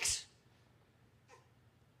Catholics.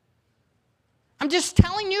 I'm just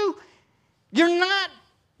telling you, you're not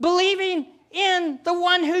believing in the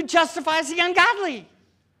one who justifies the ungodly.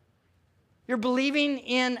 You're believing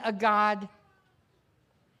in a God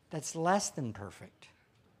that's less than perfect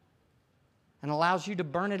and allows you to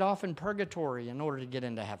burn it off in purgatory in order to get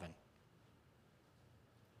into heaven.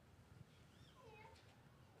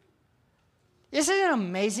 Isn't it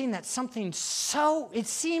amazing that something it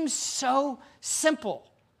seems so simple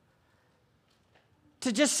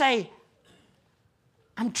to just say,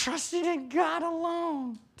 I'm trusting in God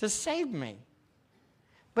alone to save me.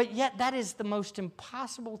 But yet that is the most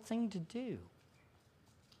impossible thing to do.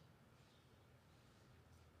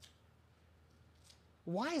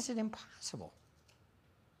 Why is it impossible?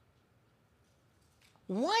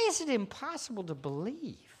 Why is it impossible to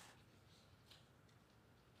believe?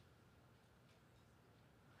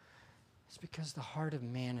 It's because the heart of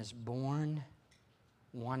man is born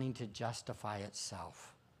wanting to justify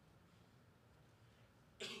itself.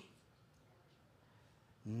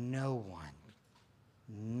 No one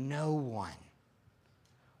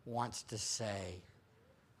wants to say,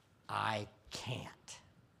 I can't.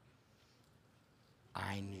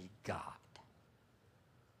 I need God.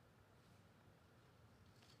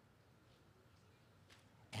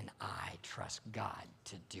 And I trust God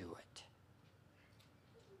to do it.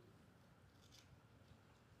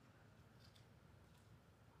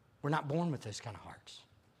 We're not born with those kind of hearts.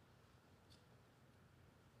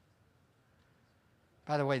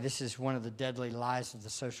 By the way, this is one of the deadly lies of the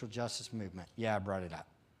social justice movement. Yeah, I brought it up.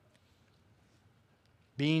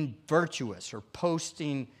 Being virtuous or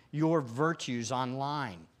posting your virtues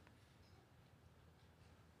online.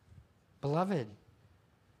 Beloved,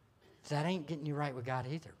 that ain't getting you right with God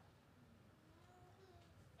either.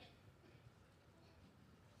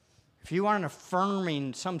 If you aren't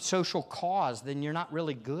affirming some social cause, then you're not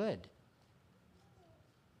really good.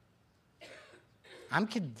 I'm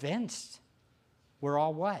convinced we're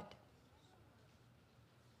all what?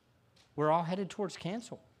 We're all headed towards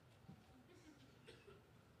cancel.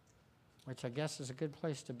 Which I guess is a good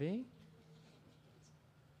place to be.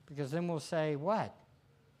 Because then we'll say, what?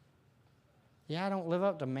 Yeah, I don't live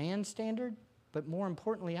up to man's standard, but more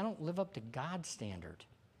importantly, I don't live up to God's standard.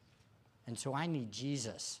 And so I need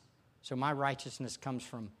Jesus. So my righteousness comes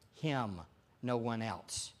from Him, no one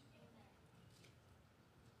else.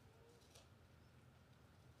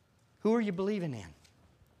 Who are you believing in?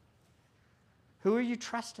 Who are you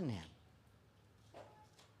trusting in?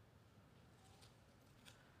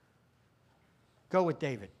 Go with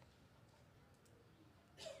David.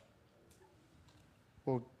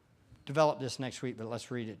 We'll develop this next week, but let's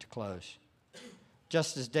read it to close.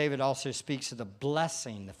 Just as David also speaks of the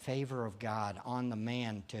blessing, the favor of God on the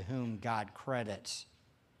man to whom God credits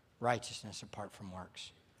righteousness apart from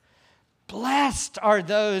works. Blessed are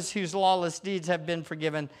those whose lawless deeds have been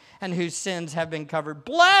forgiven and whose sins have been covered.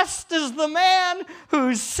 Blessed is the man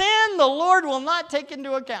whose sin the Lord will not take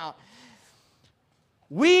into account.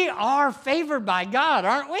 We are favored by God,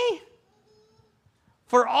 aren't we?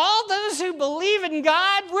 For all those who believe in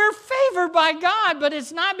God, we're favored by God, but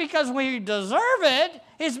it's not because we deserve it.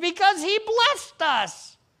 It's because He blessed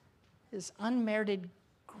us. His unmerited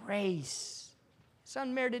grace, His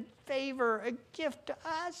unmerited favor, a gift to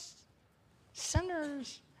us,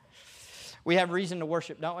 sinners. We have reason to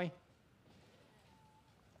worship, don't we?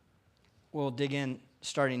 we'll dig in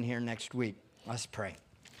starting here next week. Let's pray.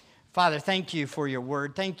 Father, thank you for your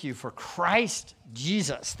word. Thank you for Christ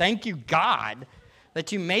Jesus. Thank you, God,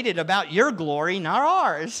 that you made it about your glory, not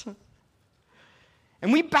ours.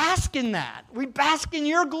 And we bask in that. We bask in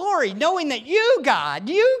your glory, knowing that you,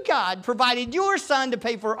 God, provided your Son to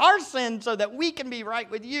pay for our sins so that we can be right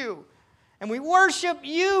with you. And we worship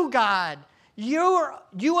you, God. You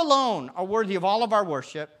alone are worthy of all of our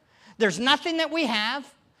worship. There's nothing that we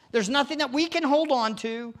have. There's nothing that we can hold on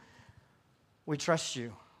to. We trust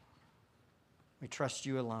you. We trust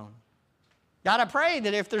you alone. God, I pray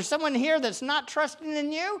that if there's someone here that's not trusting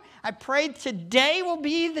in you, I pray today will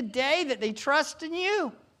be the day that they trust in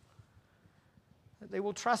you. That they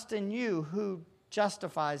will trust in you who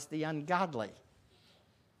justifies the ungodly.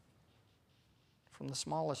 From the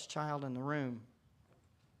smallest child in the room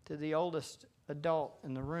to the oldest adult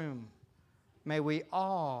in the room, may we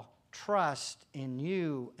all trust in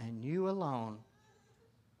you and you alone,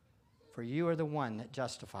 for you are the one that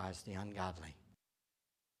justifies the ungodly.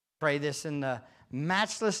 Pray this in the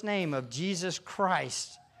matchless name of Jesus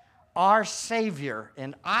Christ, our Savior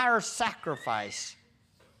and our sacrifice.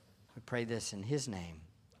 We pray this in his name.